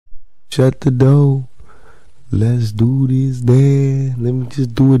Shut the door. Let's do this there. Let me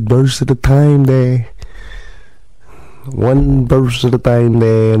just do it verse at a time there. One verse at a time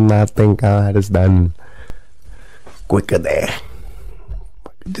there, and I think I had this done quicker there.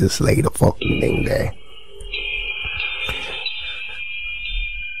 Just lay the fucking thing there.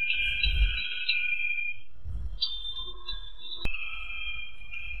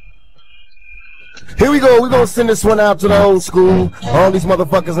 Here we go, we're gonna send this one out to the old school. All these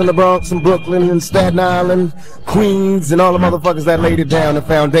motherfuckers in the Bronx and Brooklyn and Staten Island, Queens, and all the motherfuckers that laid it down, the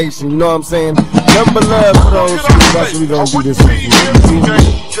foundation, you know what I'm saying? Number love for the old school, that's what we gonna do this one.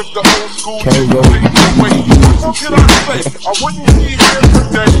 Can't go. What can I say? I wouldn't be here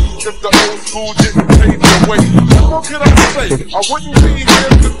today if the old school didn't pave the way. What can I say? I wouldn't be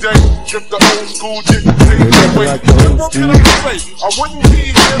here today if the old school didn't pave the way. What can I say? I wouldn't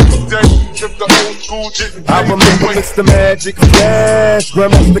be here today if the old school didn't pave the way. I remember Mr. Magic Flash,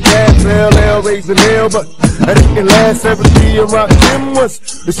 Grandmaster Cash, LL raising hell, but I didn't last. Every and Rock Jim was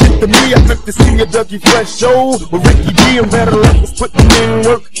the shit to me. I took to see a Dougie Fresh show with Ricky D and Better Luck was putting in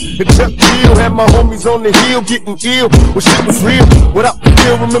work. And Chuck Deal had my homies on the hill getting ill. When shit was real, without the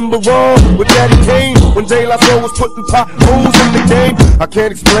feel, remember wrong with Daddy Kane. When De La Soul was putting potholes in the game. I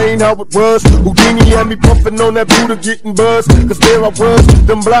can't explain how it was. Houdini had me pumping on that Buddha getting buzzed. Cause there I was,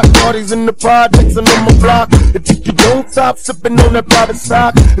 them block parties in the projects and on my block. And if you don't stop sipping on that private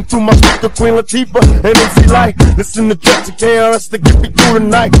stock, and through my sister Queen Latifah and MC Light, listen to Touch KRS to get me through the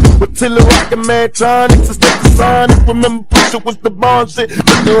night. With Tiller Rock and Mantronics and Step Aside. Remember Pusha was the bond shit,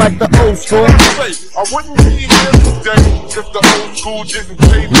 looking like the old school. I wouldn't be here today if the old school didn't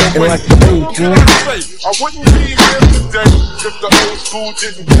pave the way. What can I say? I wouldn't be here today if the old school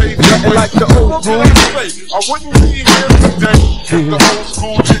didn't pave the way. What can I say? I wouldn't be here today if the old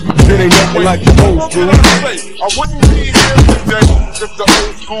school didn't pave the way. What can I say? I wouldn't be here today if the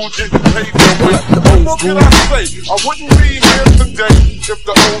old school didn't pave the way. What can I say? I wouldn't be here today if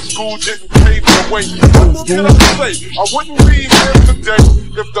the old school didn't pave the way. What can I say? I wouldn't be here today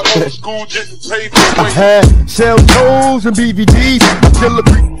if the old school didn't pave the way. I had shell toes and BVDs. I kill a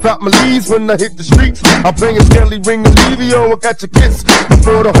creep, drop my leaves when I hit the streets. I bring a Skelly ring of Levio, I got your kiss.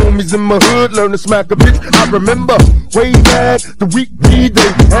 Before the homies in my hood learn to smack a bitch. I remember way back the week they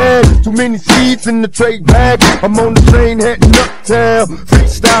had too many seeds in the trade bag. I'm on the train heading uptown,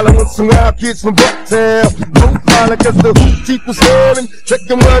 freestyling with some wild kids from Bucktown. Don't follow cause the hoop cheap was staring,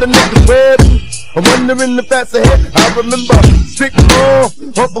 checking where the niggas wearing. I'm wondering if that's ahead. I remember stick on,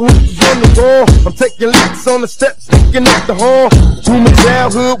 Uncle Hoops on the wall. I'm taking leaps on the steps, sticking up the hall. Through my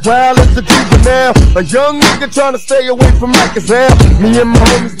childhood, wild as a juvenile. A young nigga trying to stay away from Alcazar. Me and my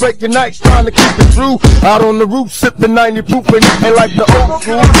homies breaking nights, trying to keep it true. Out on the roof, sipping 90 proof and eating like the old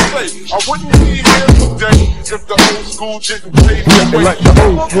school. I wouldn't be here today if the old school didn't pave the way. Like the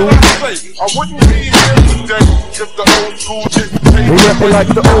old school. I wouldn't be here today if the old school didn't pave the way.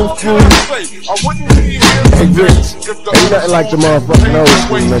 Like the old school. I wouldn't be here today if the old school. Ain't nothing like the motherfucking old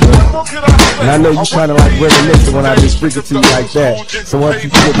school, nigga. And I know you kinda like reminiscing when I just speak it to you like that. So once you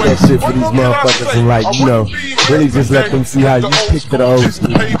flip that shit for these motherfuckers and like, you know, really just let them see how you pick to the old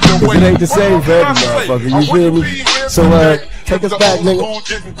school. Cause it ain't the same for every motherfucker, you feel me? So take us back, nigga.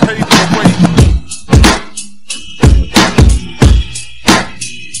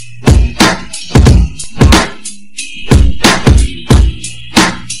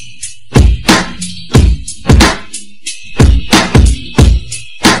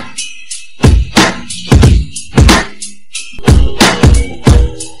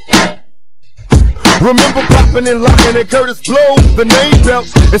 Remember popping and locking and Curtis Blow, the name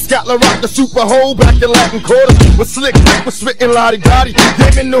belts, and Scotland Rock the Super Hole back in Latin Quarter. With Slick Rick was spitting lottie-dottie,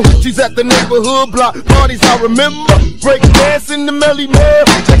 gaming the hoochies at the neighborhood block parties. I remember break dancing the Melly Mel,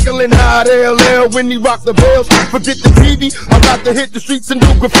 tickling hot LL when he rocked the bells. Forget the TV, I'm about to hit the streets and do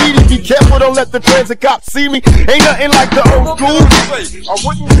graffiti. Be careful, don't let the transit cops see me. Ain't nothing like the old school. I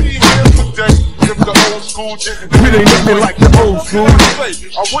wouldn't be here today if the old school didn't. It ain't nothing like the old school.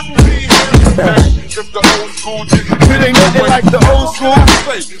 I wouldn't be here today if the old school didn't. It ain't nothing like the old school.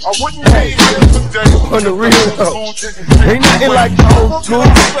 I wouldn't be here today on the real. Ain't nothing like the old school.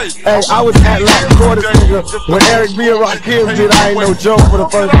 Hey, I was at Latin Quarters, nigga, when Eric B and Rakim did I Ain't No Joke for the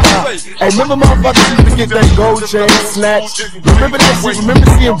first time. Hey, remember motherfuckers used to get that gold chain snatched? Remember that shit? Remember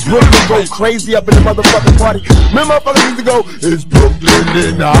seeing Brooklyn go crazy up in the motherfucking party? Remember motherfuckers used to go, it's Brooklyn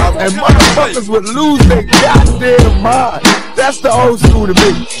in the house, and motherfuckers would lose their goddamn mind. That's the old school to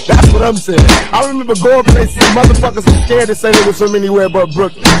me. That's what I'm saying. I remember going places and motherfuckers motherfuckers are scared to say they was from anywhere but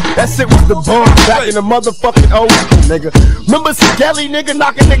Brooklyn. That shit was the bomb back in the motherfucking old school, nigga. Remember Skelly, nigga,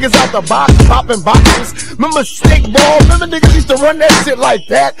 knocking niggas out the box, popping boxes? Remember Stick Ball? Remember niggas used to run that shit like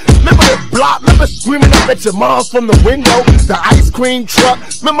that? Remember the block? Remember screaming up at your moms from the window? The ice cream truck?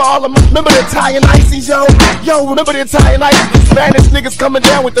 Remember remember the Italian ices, yo? Yo, remember the Italian ices? The Spanish niggas coming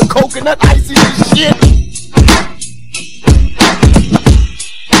down with the coconut ices and shit?